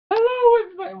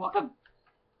and welcome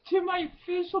to my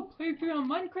official playthrough on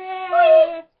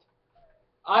Minecraft.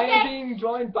 I am being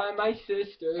joined by my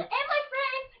sister. And my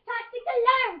friend, Toxic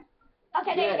Alarm.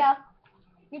 Okay, there you go.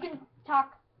 You can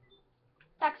talk.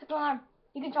 Toxic Alarm.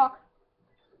 You can talk.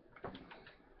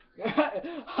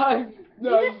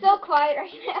 You're just so quiet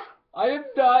right now. I am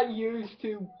not used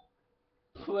to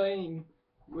playing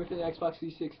with an Xbox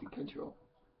 360 control.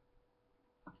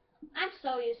 I'm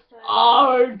so used to it.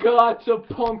 Oh, I got some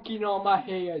pumpkin on my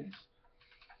hands.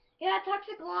 Yeah,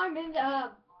 Toxic Alarm is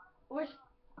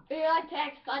we like to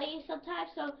act funny sometimes,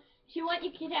 so if you want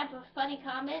you can have a funny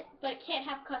comment, but it can't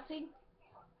have cussing.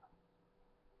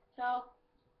 So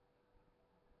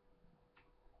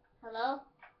hello?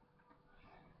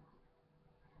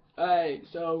 Alright,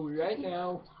 so right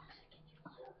now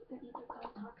You can either call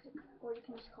him Toxic or you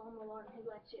can just call him Alarm. He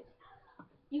likes you.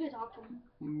 You can talk to him.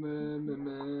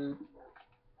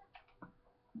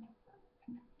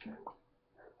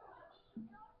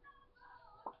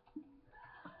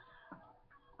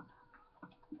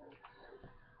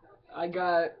 I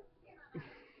got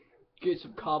get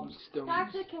some cobblestone.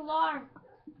 Toxic Alarm.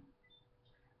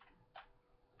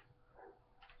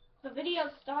 The video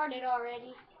started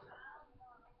already.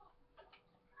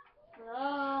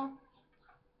 Hello?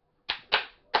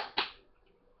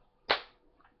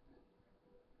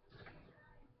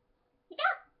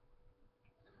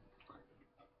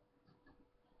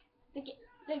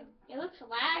 It looks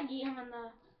laggy on the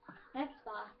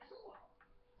Xbox.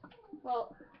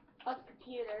 Well, on the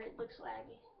computer, it looks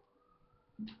laggy.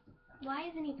 Why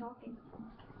isn't he talking?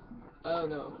 I don't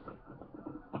know.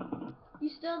 You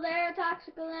still there,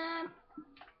 Toxic Alarm?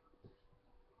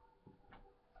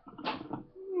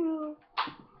 No.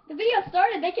 The video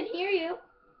started. They can hear you.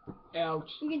 Ouch.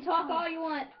 You can talk all you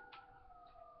want.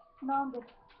 No, I'm good.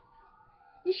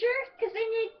 You sure? Because they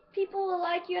need people to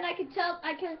like you, and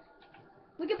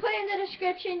we can put in the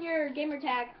description your gamer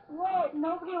tag. What?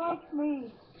 Nobody likes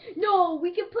me. No,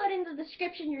 we can put in the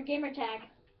description your gamer tag.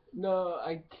 No,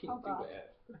 I can't do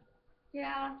that.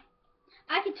 Yeah.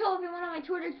 I can tell everyone on my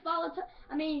Twitter to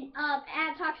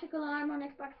add Toxic Alarm on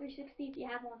Xbox 360 if you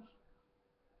have one.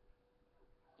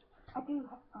 I do.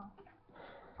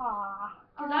 Aww.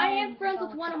 Because I am friends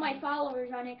with one of my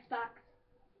followers on Xbox.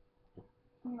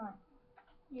 No.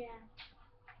 Yeah.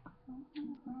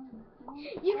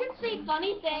 You can say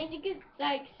funny things. You can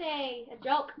say a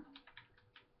joke.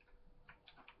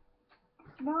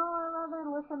 No, I rather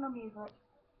listen to music.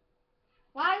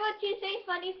 Why would you say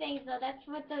funny things though? That's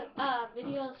what the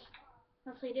videos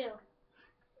mostly do.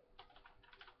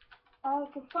 Cause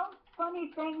some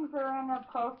funny things are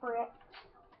inappropriate.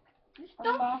 Just And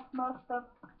don't. that's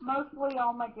mostly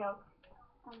all my jokes.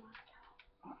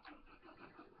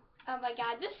 Oh my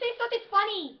god. Just say something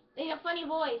funny. In a funny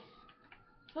voice.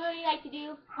 What do you like to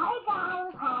do? Hi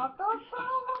guys, how's it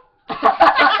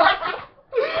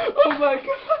Oh my god.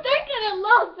 They're gonna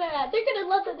love that. They're gonna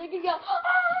love that. They're gonna go, oh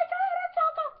my god, that's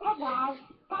awesome. Hey guys,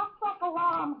 Toxic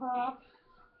Alarm here.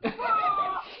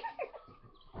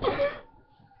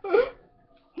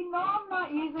 You know I'm not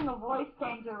using a voice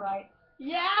changer right.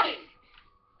 Yeah.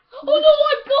 Oh no,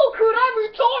 I'm Goku and I'm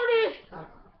retarded.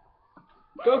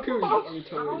 Goku's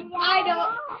retarded. I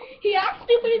know. He acts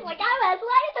stupid. He's like, I'm as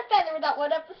light as a feather in that one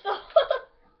episode.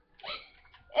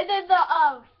 And then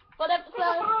one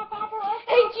episode.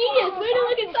 Hey, genius, way to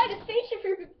look inside a spaceship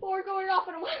before going off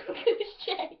on a wild goose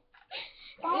chase.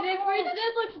 And then Freezer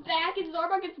looks back and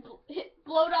Zorba gets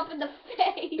blown up in the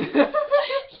face. Yeah,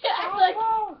 it's like.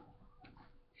 Oh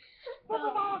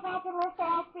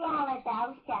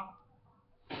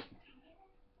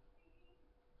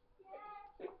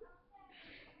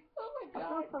my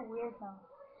god. That's so weird though.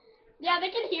 Yeah, they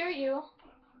can hear you.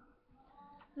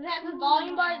 That the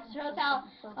volume bar that shows how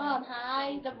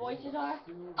high the voices are.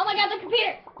 Oh my god, the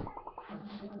computer!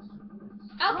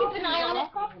 I'll keep an eye on it.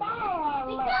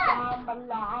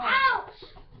 Ouch!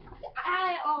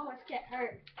 I almost get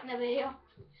hurt in the video.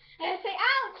 And I say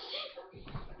ouch!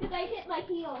 Because I hit my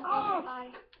heel.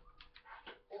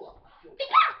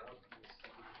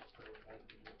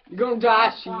 You're gonna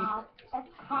die, sheep.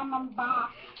 It's coming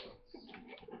back.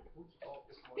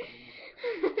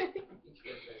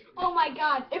 Oh my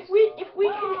god, when we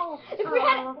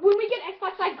get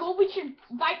Xbox Live Gold, we should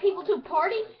invite people to a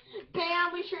party.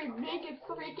 Bam, we should make it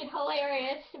freaking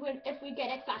hilarious if we get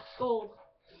Xbox Gold.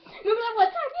 Remember that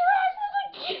one time you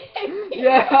asked me?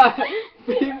 Yeah,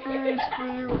 Feverish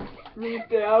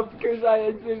freaked out because I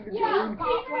had been the Yeah, game.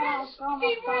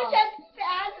 Feverish had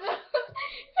spasm.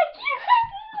 Like, you had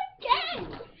this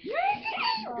again.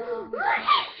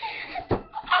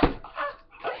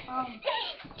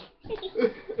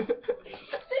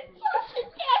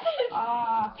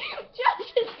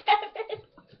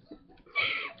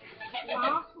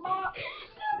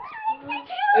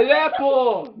 An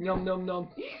apple! Nom nom nom.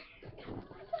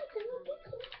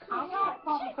 I got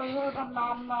something for you to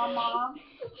nom nom nom.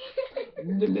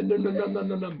 Nom nom nom nom nom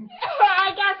nom nom.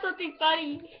 I got something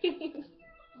funny.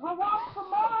 We want some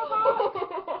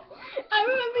more. I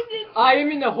remember this. I am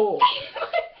in the hole.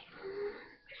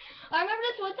 I remember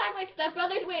this one time my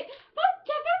stepbrothers went, "But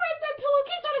check out my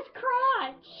pillowcase on his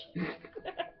crotch."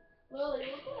 Lily,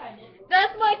 look what I did.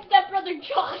 That's my stepbrother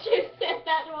Josh who said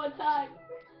that one time.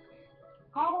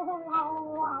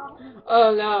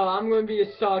 Oh no, I'm gonna be a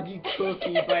soggy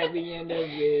cookie by the end of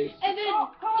this. And then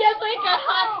Jessie got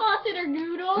hot sauce in her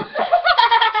noodle.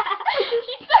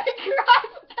 She started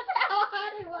crying because of how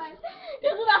hot it was.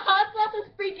 Because the hot sauce was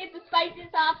freaking the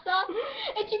spiciest hot sauce.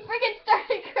 And she freaking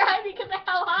started crying because of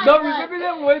how hot No, it was. remember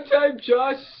that one time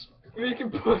Josh freaking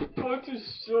put a bunch of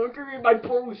sugar in my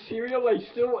bowl of cereal? I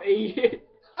still ate it.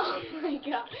 Oh my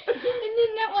god. And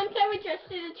then that one time we just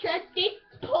did a trust, they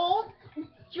pulled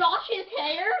Josh's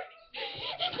hair.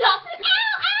 And Josh said,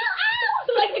 ow, ow,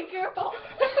 ow, like a girl.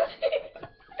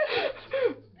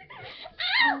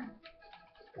 Ow!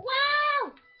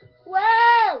 Wow!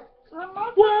 Whoa!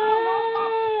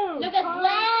 Whoa! Look at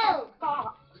wow!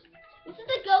 This is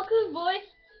the Goku voice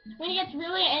when he gets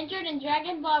really injured in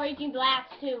Dragon Ball Raging Blast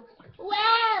too.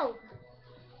 Wow!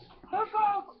 Here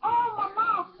goes, oh my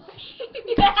mouth.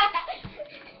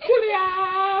 Julia!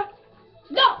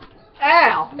 No!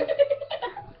 Ow!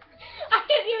 I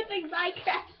didn't even think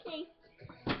Minecraft.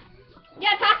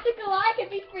 Yeah, Tactical Eye can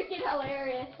be freaking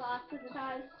hilarious lots of the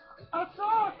time.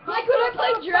 Like when I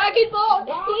play Dragon Ball,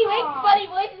 he makes funny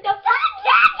voices, goes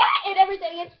and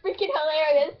everything. It's freaking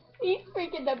hilarious. He's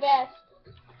freaking the best.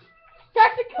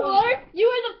 Tactical Eye, you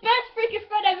are the best freaking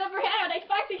friend I've ever had. I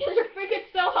fight because you're freaking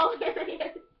so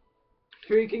hilarious.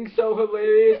 Freaking so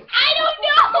hilarious. I don't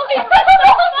know. It's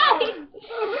so funny.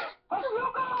 If you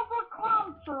go over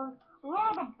concerts,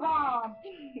 we're the bomb.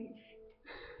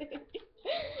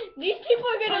 These people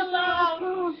are gonna love.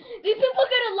 These people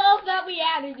are gonna love that we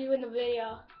added you in the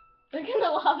video. They're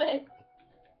gonna love it.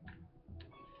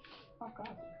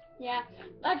 Okay. Yeah,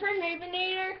 my friend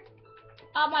Ravenator,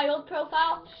 on my old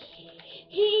profile,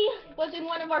 he was in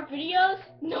one of our videos.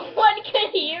 No one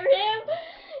could hear him,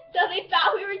 so they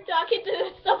thought we were talking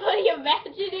to somebody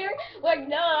imaginary. Like,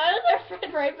 no, that was our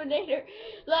friend Ravenator.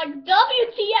 Like,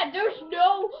 WTF, there's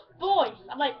no voice.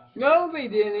 I'm like, No, they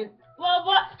didn't. well,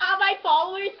 what? My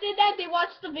followers did that. They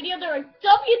watched the video. They were like,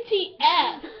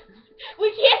 WTF? We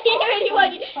can't hear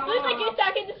anyone. It looks like you're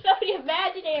talking to somebody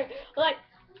imaginary. We're like,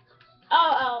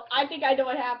 oh, I think I know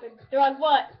what happened. They're like,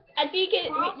 what? I think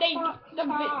the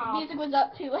music was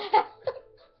up too loud.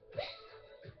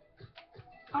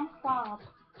 I'm sorry.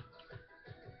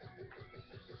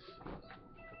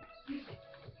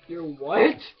 You're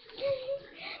what?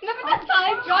 Remember that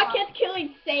time John kept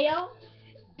killing Sam?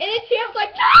 And then Sam's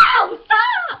like, no,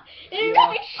 stop! And then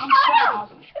remember, shut up!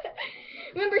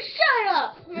 Remember, shut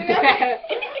up! Remember?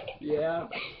 Yeah.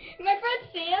 My friend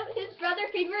Sam, his brother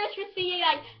Feverish was singing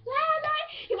like, la la.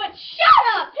 He went, shut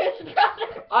up to his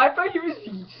brother. I thought he was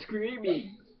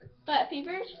screaming. What,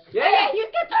 Feverish? Yeah. Oh, yeah, he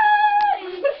was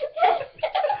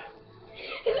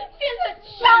and then Sam went,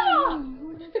 shut up!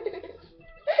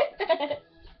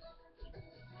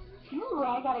 Ooh,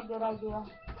 I got a good idea.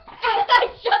 I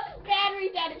shut the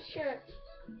batteries out his shirt.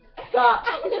 Stop.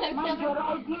 My good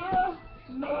idea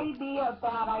may be a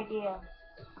bad idea.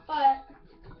 But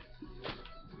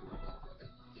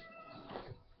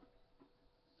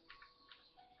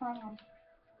Hang on.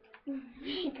 oh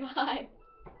my god.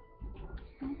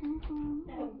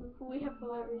 We have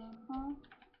celebrities.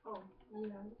 Oh,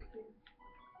 yeah.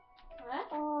 What?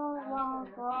 Oh,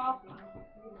 wow.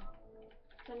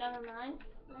 So never mind.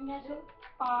 I'm guessing.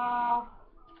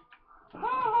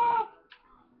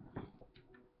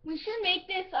 We should make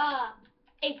this a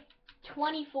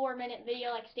 24-minute video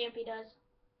like Stampy does.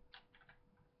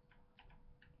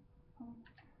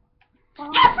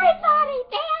 Everybody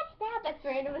dance now. That's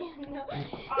randomly. No.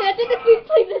 That's in the we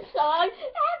play this song.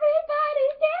 Everybody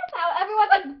dance now.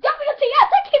 Everyone's like, WTF,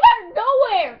 that came out of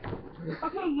nowhere.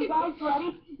 Okay, you guys ready?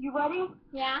 You ready?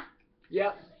 Yeah.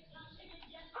 Yep.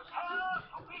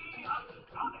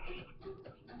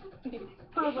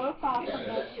 For this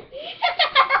afternoon.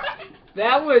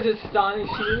 That was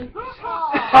astonishing.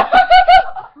 Oh. I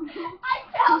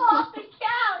fell off the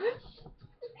couch.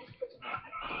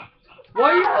 Why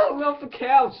are you falling off the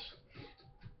couch?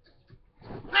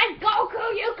 I'm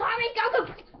Goku, you call me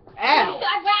Goku. Ow.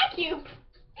 I vacuum.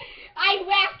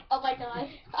 Oh my god.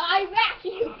 I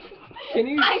vacuum. Can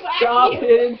you I stop vacuum.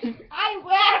 it? I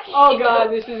vacuum. Oh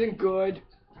god, this isn't good.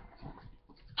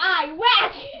 I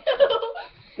vacuum.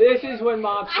 This is when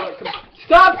mobs start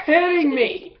Stop hitting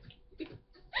me!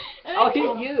 I'll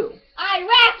hit you. I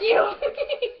whack you!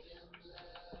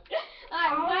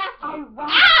 I whack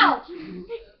Ow!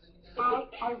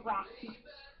 I whack you.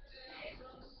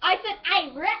 I said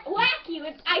I whack you,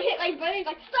 and I hit my buddy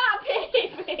like, stop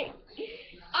hitting me!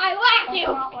 I whack That's you!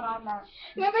 not what I meant.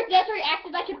 Remember Desiree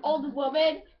acted like an old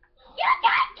woman? You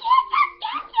got kids!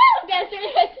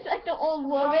 Desiree acted like the old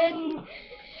woman.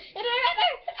 And I remember,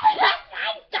 that's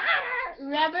my daughter!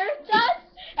 Remember, John?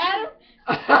 Adam?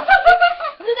 So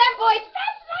that voice,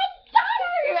 that's my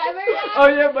daughter! Remember that? Oh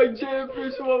yeah, my jam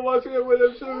fish while watching it when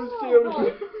I'm so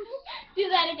serious. Do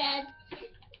that again.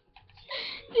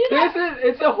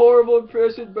 It's a horrible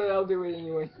impression, but I'll do it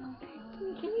anyway.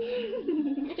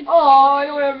 Oh, I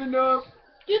don't have enough.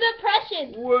 Do the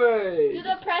impression. Wait. Do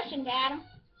the impression, Adam.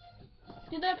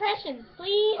 Do the impression,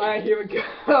 please. Alright, here we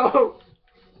go.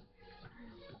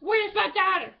 Where's my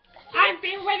daughter? I've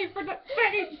been waiting for the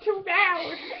 32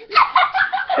 hours.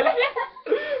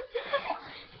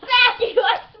 Smack you!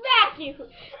 I smack you!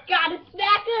 Gotta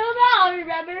smack them all,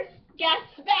 remember? Gotta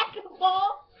smack them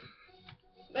all.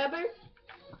 Remember?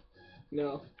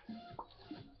 No.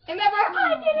 Remember,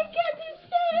 I didn't get to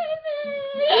say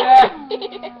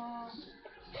it!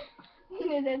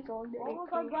 That's all What was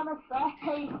I gonna say?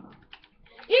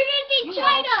 You're gonna be You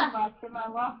China! asked too much and I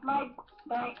lost my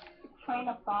train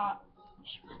of thought.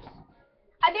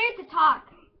 I dared to talk.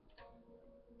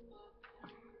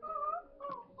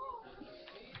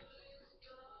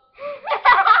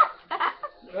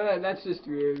 That's just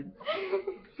rude.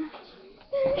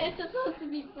 It's supposed to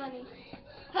be funny.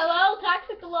 Hello,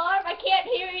 toxic alarm? I can't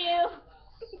hear you.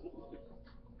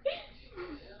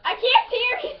 I can't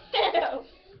hear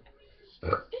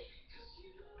you.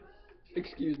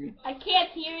 Excuse me. I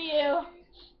can't hear you.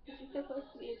 This is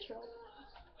supposed to be a troll.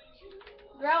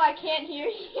 Bro, I can't hear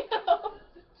you.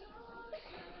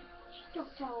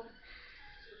 Don't tell him.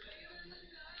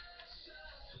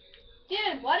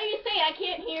 Dude, what are you saying? I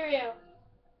can't hear you.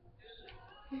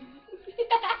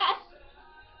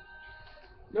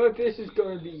 No, this is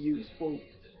going to be useful.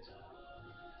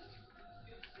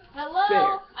 Hello?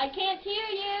 There. I can't hear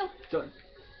you. Done.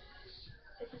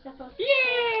 This is supposed to.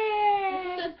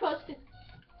 Yeah! This is supposed to.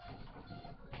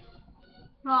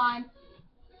 Ron.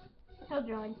 He'll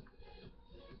join.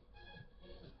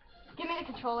 Give me the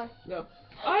controller. No.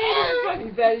 Alright,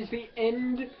 everybody, that is the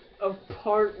end of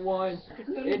part 1.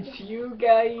 And see you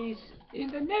guys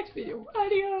in the next video.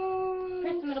 Adios!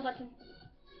 Press the middle button.